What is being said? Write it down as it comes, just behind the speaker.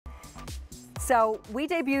So we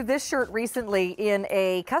debuted this shirt recently in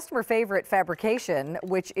a customer favorite fabrication,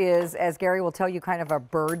 which is, as Gary will tell you, kind of a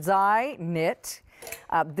bird's eye knit.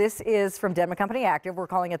 This is from Denim Co Active. We're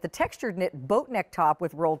calling it the textured knit boat neck top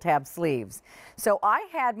with roll tab sleeves. So I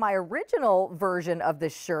had my original version of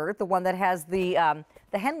this shirt, the one that has the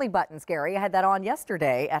Henley buttons, Gary. I had that on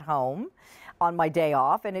yesterday at home on my day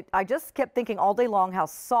off, and I just kept thinking all day long how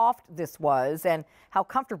soft this was and how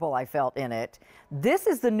comfortable I felt in it. This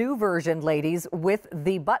is the new version, ladies, with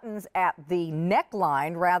the buttons at the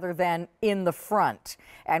neckline rather than in the front.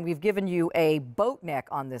 And we've given you a boat neck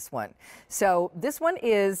on this one. So this one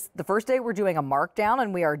is the first day we're doing a markdown,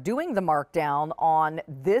 and we are doing the markdown on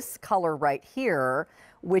this color right here,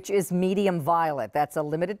 which is medium violet. That's a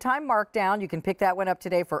limited time markdown. You can pick that one up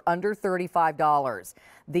today for under $35.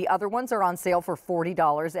 The other ones are on sale for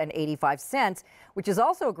 $40.85, which is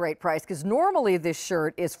also a great price because normally this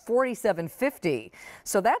shirt is $47.50.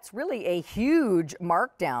 So that's really a huge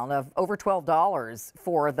markdown of over $12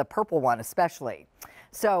 for the purple one especially.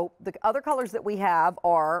 So the other colors that we have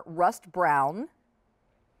are rust brown.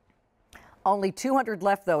 Only 200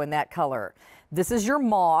 left though in that color. This is your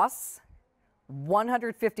moss.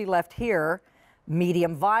 150 left here.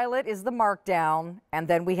 Medium violet is the markdown, and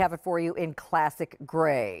then we have it for you in classic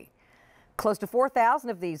gray. Close to 4,000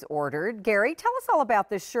 of these ordered. Gary, tell us all about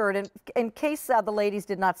this shirt in case the ladies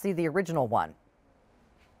did not see the original one.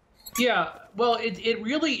 Yeah, well, it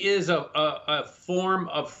really is a form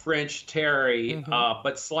of French terry,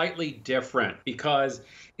 but slightly different because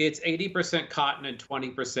it's 80% cotton and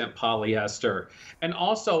 20% polyester. And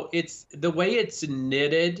also, it's the way it's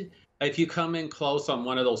knitted. If you come in close on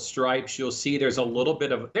one of those stripes, you'll see there's a little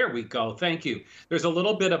bit of, there we go, thank you. There's a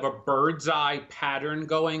little bit of a bird's eye pattern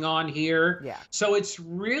going on here. Yeah. So it's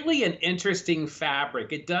really an interesting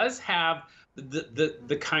fabric. It does have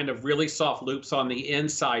the kind of really soft loops on the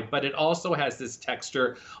inside, but it also has this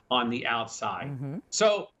texture on the outside.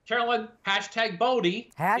 So Carolyn, hashtag Bodie.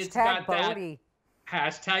 Hashtag Bodie.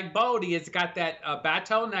 Hashtag Bodie. It's got that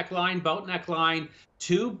bateau neckline, boat neckline,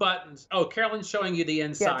 2 buttons. Oh, Carolyn's showing you the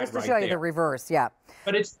inside right there. Yeah, just to show you the reverse, yeah.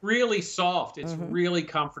 But it's really soft. It's really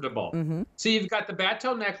comfortable. So you've got the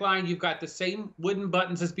bateau neckline. You've got the same wooden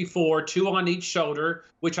buttons as before, 2 on each shoulder,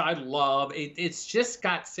 which I love. It's just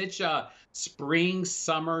got such a spring,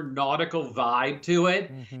 summer, nautical vibe to it.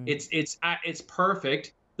 It's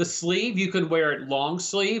perfect. The sleeve, you can wear it long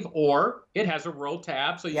sleeve, or it has a roll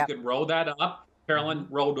tab, so you can roll that up. Carolyn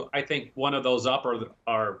rolled, I think, one of those up,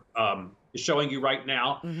 or is showing you right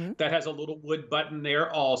now. That has a little wood button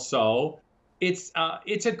there also. It's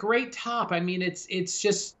a great top. I mean, it's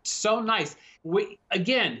just so nice.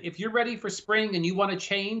 Again, if you're ready for spring and you want to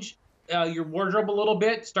change your wardrobe a little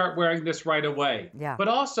bit, start wearing this right away. Yeah. But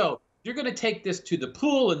also, you're going to take this to the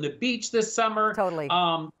pool and the beach this summer. Totally.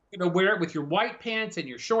 You're going to wear it with your white pants and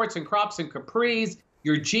your shorts and crops and capris,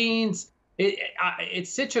 your jeans.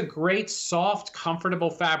 It's such a great, soft, comfortable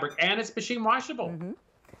fabric, and it's machine washable.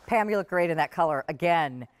 Pam, you look great in that color.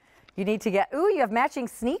 Again, you need to get, ooh, you have matching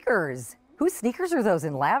sneakers. Whose sneakers are those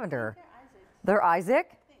in lavender? They're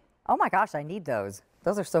Isaac? Oh my gosh, I need those.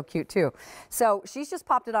 Those are so cute too. So she's just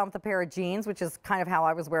popped it on with a pair of jeans, which is kind of how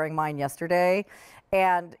I was wearing mine yesterday.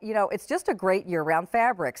 And, you know, it's just a great year-round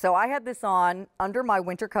fabric. So I had this on under my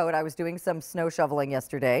winter coat. I was doing some snow shoveling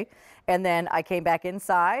yesterday. And then I came back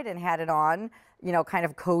inside and had it on, you know, kind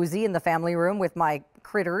of cozy in the family room with my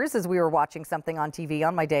critters as we were watching something on TV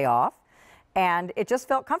on my day off. And it just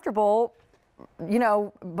felt comfortable, you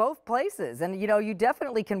know, both places. And, you know, you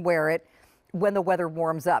definitely can wear it when the weather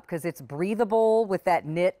warms up because it's breathable with that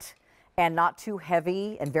knit and not too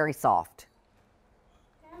heavy and very soft.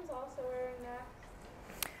 Pam's also wearing that.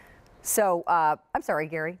 So, I'm sorry,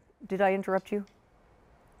 Gary, did I interrupt you?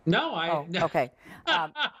 No, no. Okay.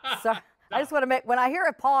 So I just want to make, when I hear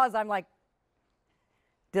a pause, I'm like,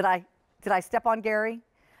 did I step on Gary?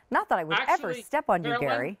 Not that I would ever step on you,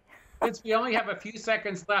 Gary. Since we only have a few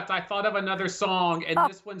seconds left, I thought of another song, and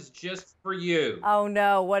this one's just for you. Oh,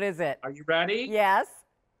 no. What is it? Are you ready? Yes.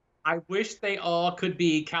 I wish they all could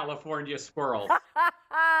be California squirrels.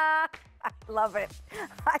 I love it.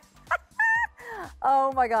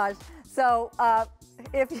 Oh, my gosh. So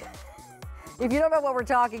if you don't know what we're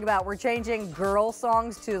talking about, we're changing girl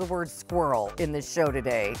songs to the word squirrel in this show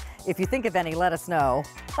today. If you think of any, let us know.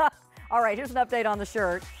 All right, here's an update on the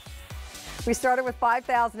shirt. We started with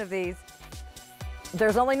 5,000 of these.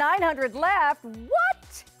 There's only 900 left.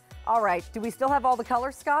 What? All right, do we still have all the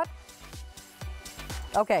colors, Scott?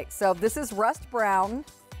 Okay, so this is rust brown.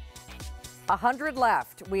 100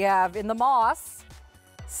 left. We have in the moss,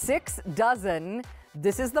 6 dozen.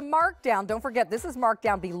 This is the markdown. Don't forget, this is marked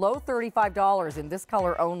down below $35 in this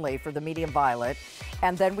color only for the medium violet.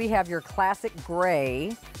 And then we have your classic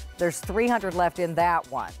gray. There's 300 left in that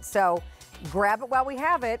one. So grab it while we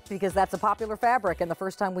have it, because that's a popular fabric and the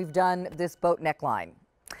first time we've done this boat neckline.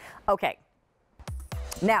 Okay.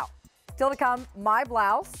 Now, still to come, my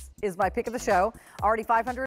blouse is my pick of the show. Already 500